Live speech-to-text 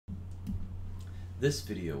This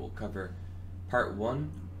video will cover part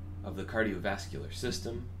 1 of the cardiovascular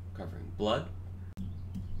system, covering blood.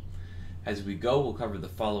 As we go, we'll cover the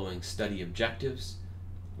following study objectives: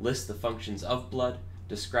 list the functions of blood,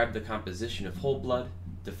 describe the composition of whole blood,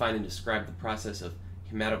 define and describe the process of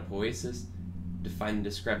hematopoiesis, define and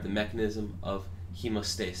describe the mechanism of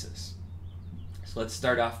hemostasis. So let's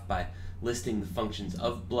start off by listing the functions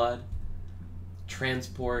of blood: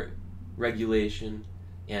 transport, regulation,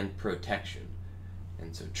 and protection.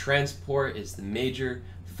 And so transport is the major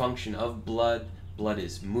function of blood. Blood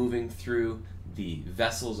is moving through the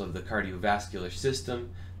vessels of the cardiovascular system.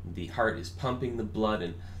 The heart is pumping the blood,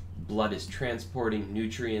 and blood is transporting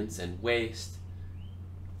nutrients and waste.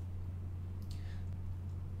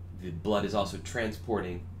 The blood is also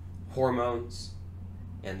transporting hormones,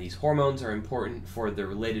 and these hormones are important for the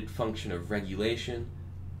related function of regulation.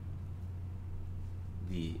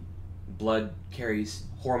 The blood carries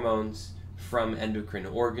hormones from endocrine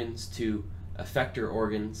organs to effector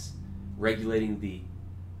organs, regulating the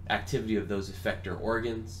activity of those effector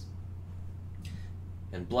organs.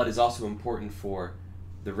 And blood is also important for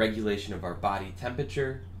the regulation of our body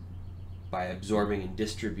temperature by absorbing and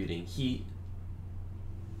distributing heat.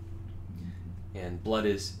 And blood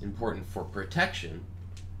is important for protection,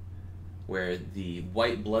 where the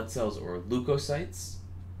white blood cells, or leukocytes,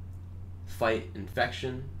 fight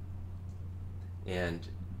infection, and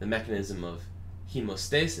the mechanism of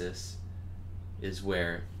hemostasis is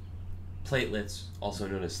where platelets, also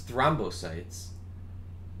known as thrombocytes,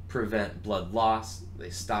 prevent blood loss. They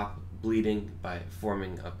stop bleeding by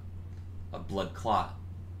forming a blood clot.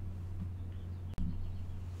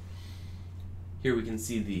 Here we can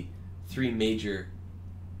see the three major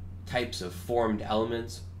types of formed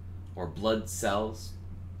elements or blood cells.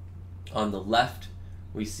 On the left,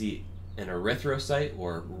 we see an erythrocyte,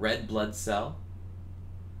 or red blood cell,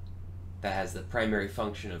 that has the primary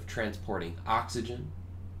function of transporting oxygen.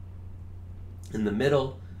 In the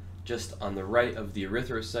middle, just on the right of the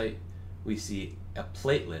erythrocyte, we see a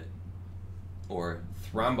platelet, or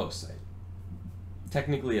thrombocyte.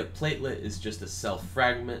 Technically, a platelet is just a cell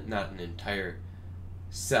fragment, not an entire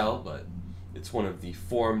cell, but it's one of the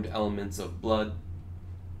formed elements of blood.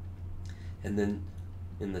 And then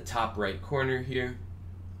in the top right corner here,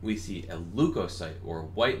 we see a leukocyte, or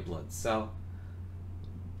white blood cell.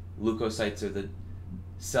 Leukocytes are the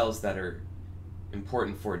cells that are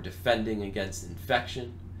important for defending against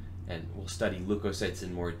infection, and we'll study leukocytes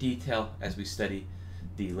in more detail as we study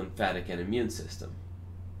the lymphatic and immune system.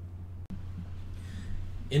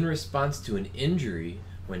 In response to an injury,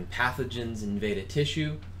 when pathogens invade a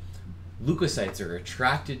tissue, leukocytes are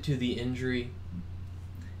attracted to the injury.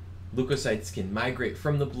 Leukocytes can migrate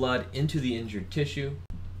from the blood into the injured tissue.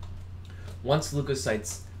 Once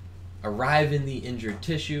leukocytes arrive in the injured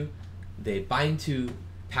tissue, they bind to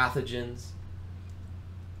pathogens.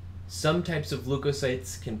 Some types of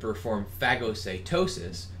leukocytes can perform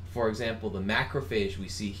phagocytosis. For example, the macrophage we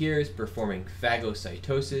see here is performing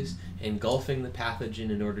phagocytosis, engulfing the pathogen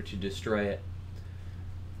in order to destroy it.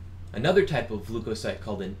 Another type of leukocyte,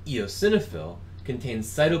 called an eosinophil, contains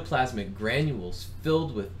cytoplasmic granules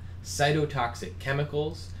filled with cytotoxic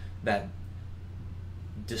chemicals that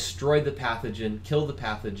destroy the pathogen, kill the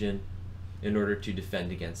pathogen, in order to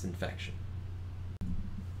defend against infection.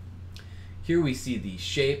 Here we see the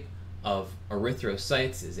shape of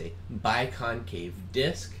erythrocytes is a biconcave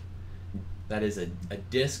disc. That is a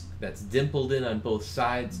disc that's dimpled in on both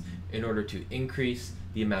sides in order to increase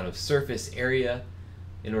the amount of surface area,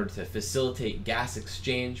 in order to facilitate gas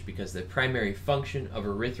exchange, because the primary function of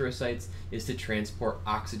erythrocytes is to transport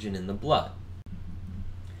oxygen in the blood.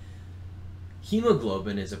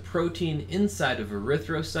 Hemoglobin is a protein inside of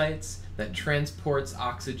erythrocytes that transports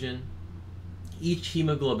oxygen. Each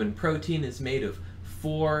hemoglobin protein is made of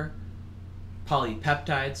 4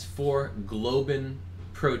 polypeptides, 4 globin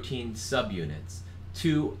protein subunits,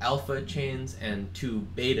 2 alpha chains and 2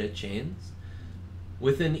 beta chains.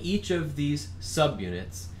 Within each of these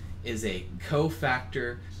subunits is a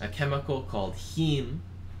cofactor, a chemical called heme.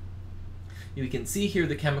 You can see here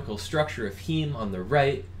the chemical structure of heme on the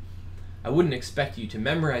right. I wouldn't expect you to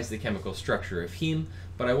memorize the chemical structure of heme,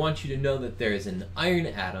 but I want you to know that there is an iron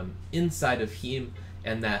atom inside of heme,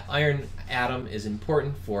 and that iron atom is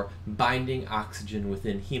important for binding oxygen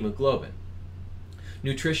within hemoglobin.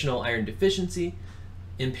 Nutritional iron deficiency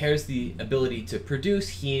impairs the ability to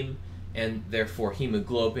produce heme, and therefore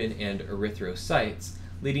hemoglobin and erythrocytes,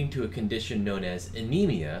 leading to a condition known as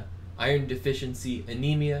anemia. Iron deficiency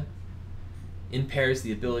anemia impairs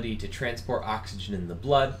the ability to transport oxygen in the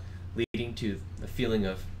blood, leading to a feeling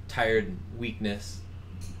of tired weakness.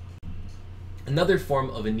 Another form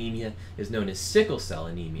of anemia is known as sickle cell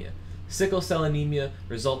anemia. Sickle cell anemia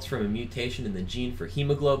results from a mutation in the gene for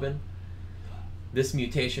hemoglobin. This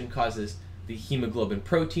mutation causes the hemoglobin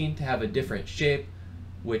protein to have a different shape,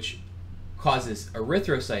 which causes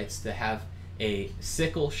erythrocytes to have a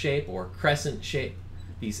sickle shape or crescent shape.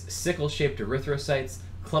 These sickle-shaped erythrocytes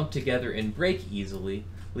clump together and break easily,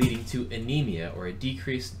 leading to anemia, or a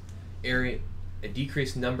decreased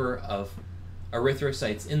number of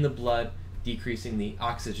erythrocytes in the blood, decreasing the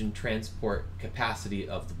oxygen transport capacity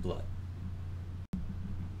of the blood.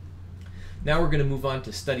 Now we're going to move on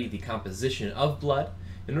to study the composition of blood.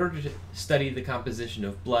 In order to study the composition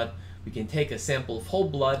of blood, we can take a sample of whole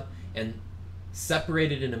blood and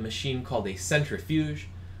separate it in a machine called a centrifuge.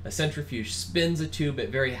 A centrifuge spins a tube at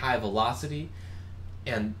very high velocity,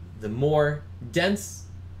 and the more dense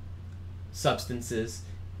substances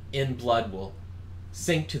in blood will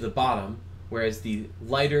sink to the bottom, whereas the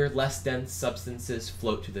lighter, less dense substances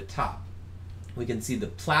float to the top. We can see the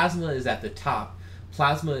plasma is at the top.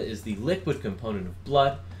 Plasma is the liquid component of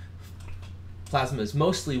blood. Plasma is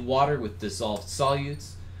mostly water with dissolved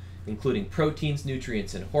solutes, including proteins,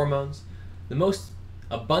 nutrients, and hormones. The most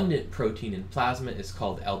abundant protein in plasma is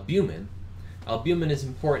called albumin. Albumin is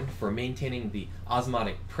important for maintaining the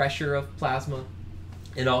osmotic pressure of plasma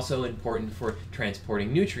and also important for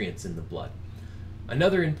transporting nutrients in the blood.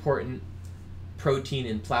 Another important protein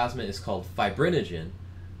in plasma is called fibrinogen.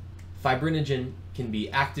 Fibrinogen can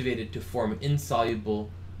be activated to form insoluble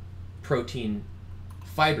protein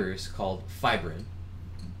fibers called fibrin.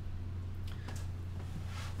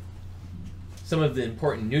 Some of the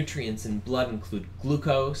important nutrients in blood include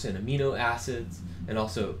glucose and amino acids, and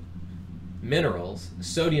also minerals.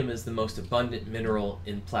 Sodium is the most abundant mineral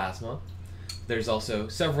in plasma. There's also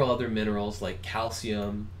several other minerals like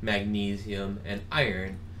calcium, magnesium, and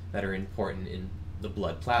iron that are important in the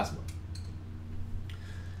blood plasma.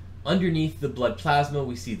 Underneath the blood plasma,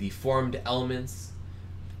 we see the formed elements.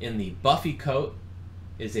 In the buffy coat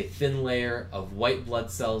is a thin layer of white blood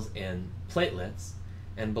cells and platelets,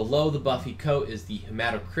 and below the buffy coat is the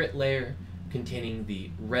hematocrit layer containing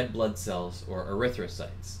the red blood cells or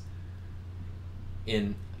erythrocytes.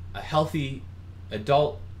 In a healthy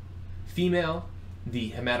adult female,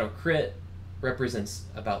 the hematocrit represents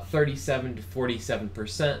about 37 to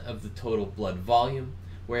 47% of the total blood volume,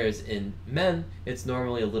 whereas in men it's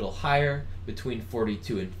normally a little higher, between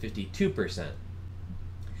 42 and 52%.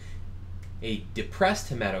 A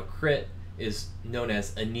depressed hematocrit is known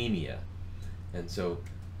as anemia. And so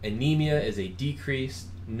anemia is a decreased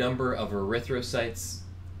number of erythrocytes,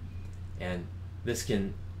 and this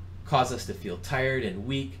can cause us to feel tired and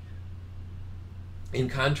weak. In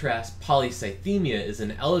contrast, polycythemia is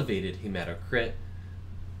an elevated hematocrit.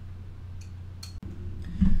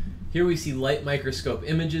 Here we see light microscope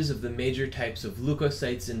images of the major types of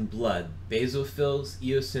leukocytes in blood: basophils,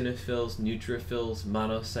 eosinophils, neutrophils,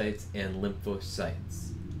 monocytes, and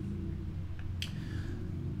lymphocytes.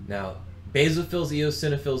 Now, basophils,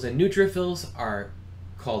 eosinophils, and neutrophils are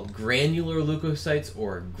called granular leukocytes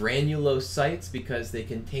or granulocytes because they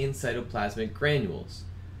contain cytoplasmic granules,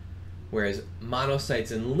 whereas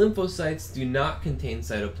monocytes and lymphocytes do not contain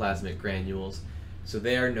cytoplasmic granules, so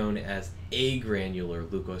they are known as agranular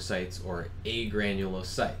leukocytes or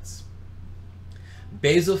agranulocytes.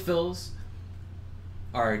 Basophils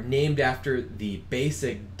are named after the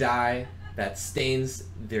basic dye that stains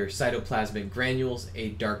their cytoplasmic granules a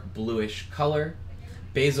dark bluish color.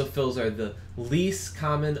 Basophils are the least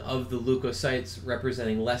common of the leukocytes,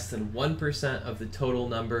 representing less than 1% of the total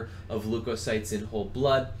number of leukocytes in whole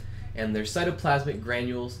blood, and their cytoplasmic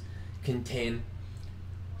granules contain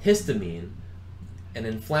histamine, an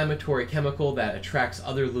inflammatory chemical that attracts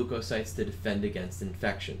other leukocytes to defend against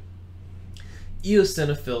infection.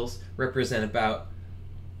 Eosinophils represent about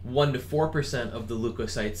 1 to 4% of the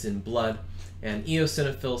leukocytes in blood, and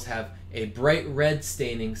eosinophils have a bright red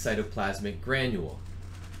staining cytoplasmic granule.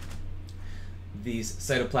 These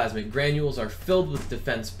cytoplasmic granules are filled with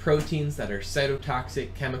defense proteins that are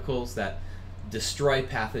cytotoxic chemicals that destroy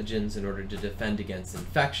pathogens in order to defend against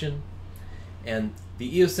infection. And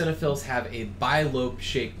the eosinophils have a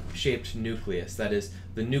bilobe-shaped nucleus. That is,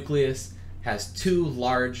 the nucleus has two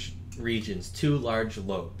large regions, two large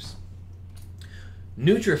lobes.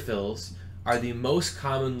 Neutrophils are the most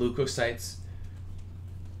common leukocytes,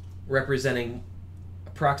 representing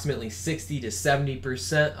approximately 60 to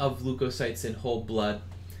 70% of leukocytes in whole blood.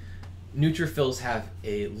 Neutrophils have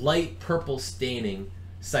a light purple staining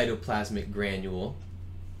cytoplasmic granule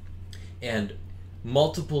and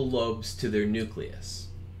multiple lobes to their nucleus.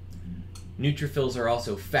 Neutrophils are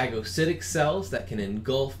also phagocytic cells that can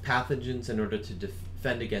engulf pathogens in order to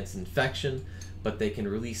defend against infection, but they can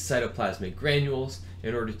release cytoplasmic granules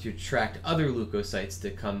in order to attract other leukocytes to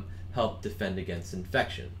come help defend against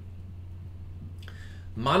infection.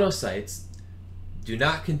 Monocytes do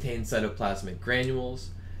not contain cytoplasmic granules,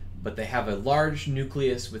 but they have a large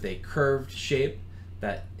nucleus with a curved shape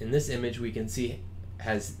that in this image we can see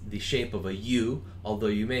has the shape of a U, although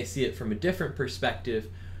you may see it from a different perspective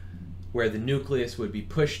where the nucleus would be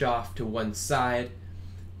pushed off to one side.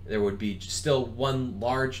 There would be still one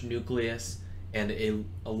large nucleus and a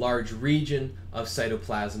large region of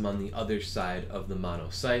cytoplasm on the other side of the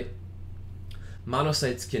monocyte.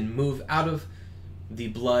 Monocytes can move out of the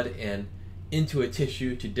blood and into a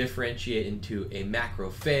tissue to differentiate into a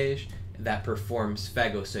macrophage that performs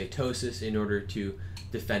phagocytosis in order to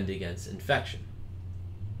defend against infection.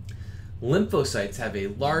 Lymphocytes have a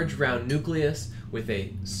large round nucleus with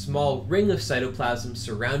a small ring of cytoplasm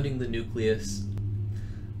surrounding the nucleus.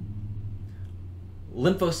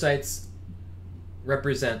 Lymphocytes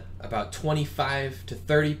represent about 25 to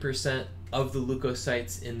 30% of the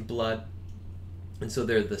leukocytes in blood, and so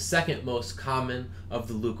they're the second most common of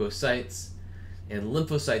the leukocytes. And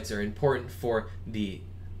lymphocytes are important for the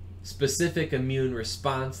specific immune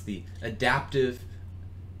response, the adaptive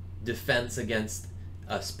defense against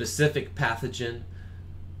a specific pathogen,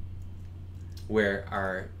 where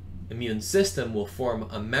our immune system will form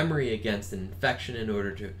a memory against an infection in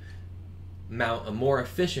order to mount a more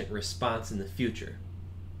efficient response in the future.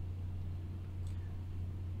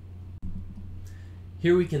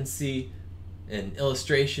 Here we can see an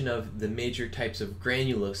illustration of the major types of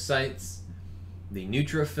granulocytes, the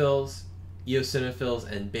neutrophils, eosinophils,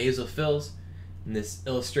 and basophils. And this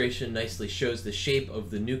illustration nicely shows the shape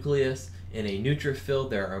of the nucleus. In a neutrophil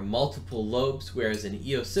there are multiple lobes, whereas an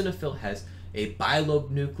eosinophil has a bilobe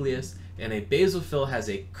nucleus, and a basophil has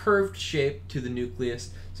a curved shape to the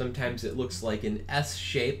nucleus. Sometimes it looks like an S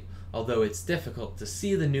shape, although it's difficult to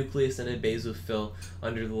see the nucleus in a basophil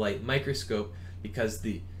under the light microscope because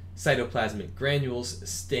the cytoplasmic granules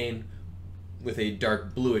stain with a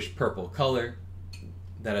dark bluish purple color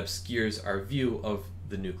that obscures our view of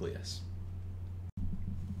the nucleus.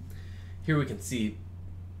 Here we can see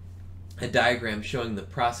a diagram showing the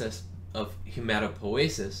process of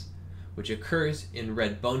hematopoiesis, which occurs in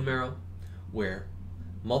red bone marrow, where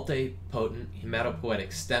multipotent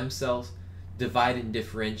hematopoietic stem cells divide and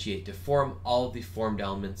differentiate to form all of the formed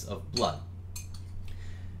elements of blood.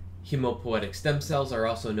 Hemopoietic stem cells are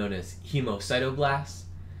also known as hemocytoblasts.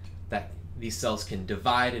 That these cells can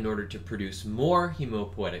divide in order to produce more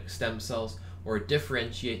hemopoietic stem cells or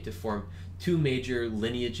differentiate to form two major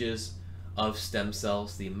lineages of stem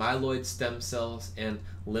cells, the myeloid stem cells and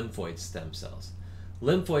lymphoid stem cells.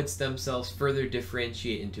 Lymphoid stem cells further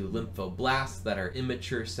differentiate into lymphoblasts that are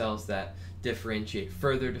immature cells that differentiate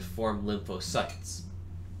further to form lymphocytes.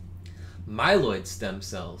 Myeloid stem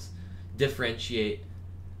cells differentiate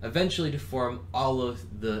eventually to form all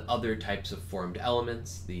of the other types of formed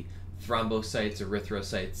elements, the thrombocytes,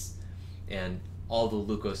 erythrocytes, and all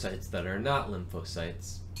the leukocytes that are not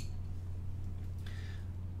lymphocytes.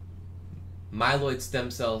 Myeloid stem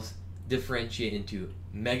cells differentiate into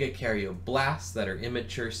megakaryoblast that are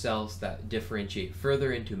immature cells that differentiate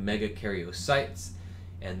further into megakaryocytes,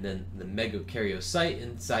 and then the megakaryocyte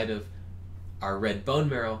inside of our red bone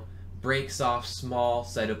marrow breaks off small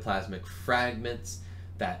cytoplasmic fragments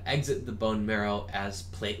that exit the bone marrow as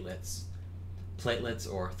platelets.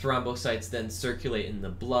 Platelets or thrombocytes then circulate in the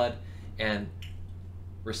blood and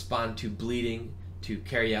respond to bleeding to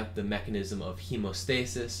carry out the mechanism of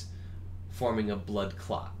hemostasis, forming a blood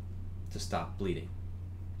clot to stop bleeding.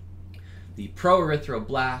 The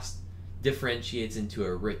proerythroblast differentiates into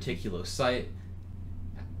a reticulocyte.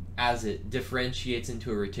 As it differentiates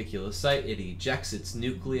into a reticulocyte, it ejects its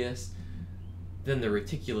nucleus. Then the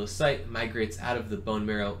reticulocyte migrates out of the bone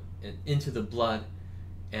marrow and into the blood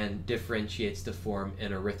and differentiates to form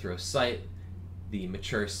an erythrocyte, the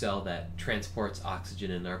mature cell that transports oxygen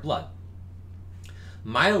in our blood.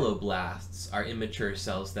 Myeloblasts are immature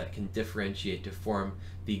cells that can differentiate to form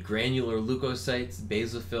the granular leukocytes,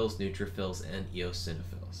 basophils, neutrophils, and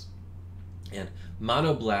eosinophils. And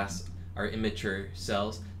monoblasts are immature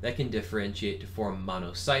cells that can differentiate to form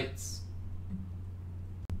monocytes.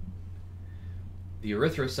 The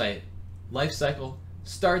erythrocyte life cycle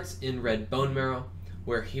starts in red bone marrow,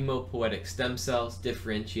 where hemopoietic stem cells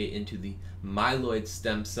differentiate into the myeloid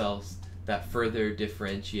stem cells that further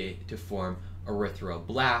differentiate to form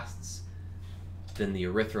erythroblasts. Then the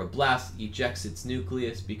erythroblast ejects its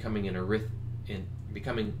nucleus, becoming a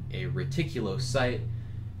reticulocyte,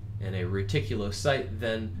 and a reticulocyte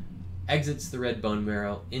then exits the red bone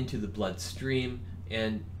marrow into the bloodstream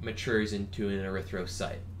and matures into an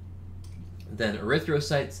erythrocyte. Then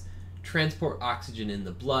erythrocytes transport oxygen in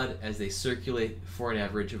the blood as they circulate for an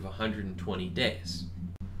average of 120 days.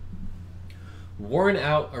 Worn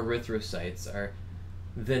out erythrocytes are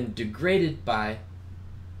then degraded by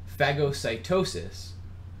phagocytosis,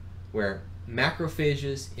 where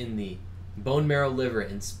macrophages in the bone marrow, liver,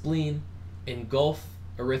 and spleen engulf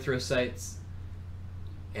erythrocytes,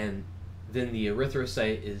 and then the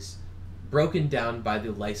erythrocyte is broken down by the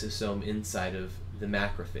lysosome inside of the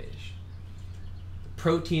macrophage.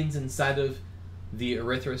 Proteins inside of the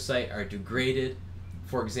erythrocyte are degraded.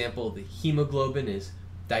 For example, the hemoglobin is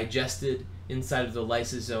digested inside of the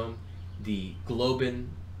lysosome. The globin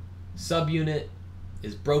subunit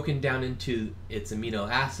is broken down into its amino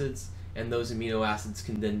acids, and those amino acids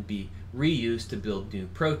can then be reused to build new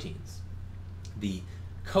proteins. The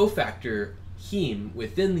cofactor heme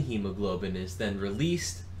within the hemoglobin is then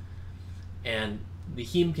released, and the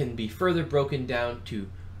heme can be further broken down to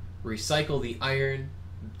recycle the iron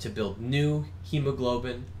to build new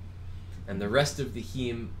hemoglobin, and the rest of the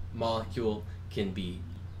heme molecule can be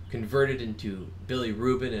converted into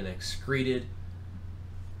bilirubin and excreted.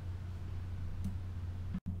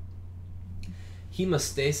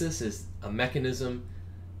 Hemostasis is a mechanism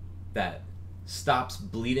that stops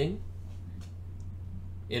bleeding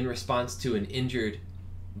in response to an injured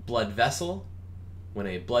blood vessel. When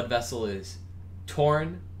a blood vessel is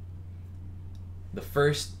torn, the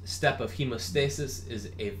first step of hemostasis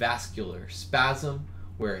is a vascular spasm,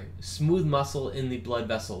 where smooth muscle in the blood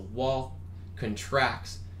vessel wall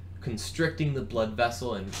contracts, constricting the blood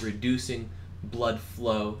vessel and reducing blood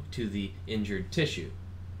flow to the injured tissue.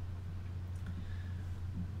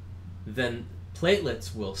 Then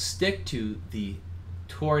platelets will stick to the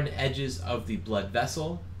torn edges of the blood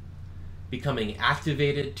vessel, becoming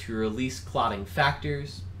activated to release clotting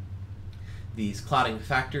factors. These clotting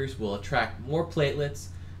factors will attract more platelets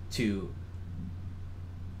to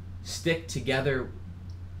stick together,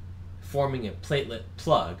 forming a platelet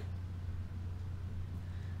plug.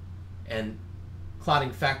 And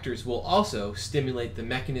clotting factors will also stimulate the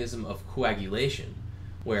mechanism of coagulation,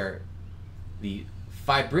 where the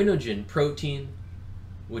fibrinogen protein,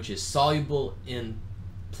 which is soluble in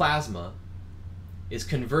plasma, is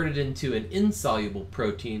converted into an insoluble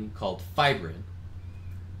protein called fibrin.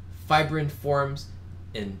 Fibrin forms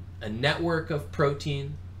a network of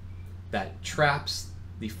protein that traps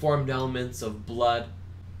the formed elements of blood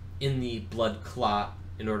in the blood clot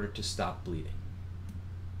in order to stop bleeding.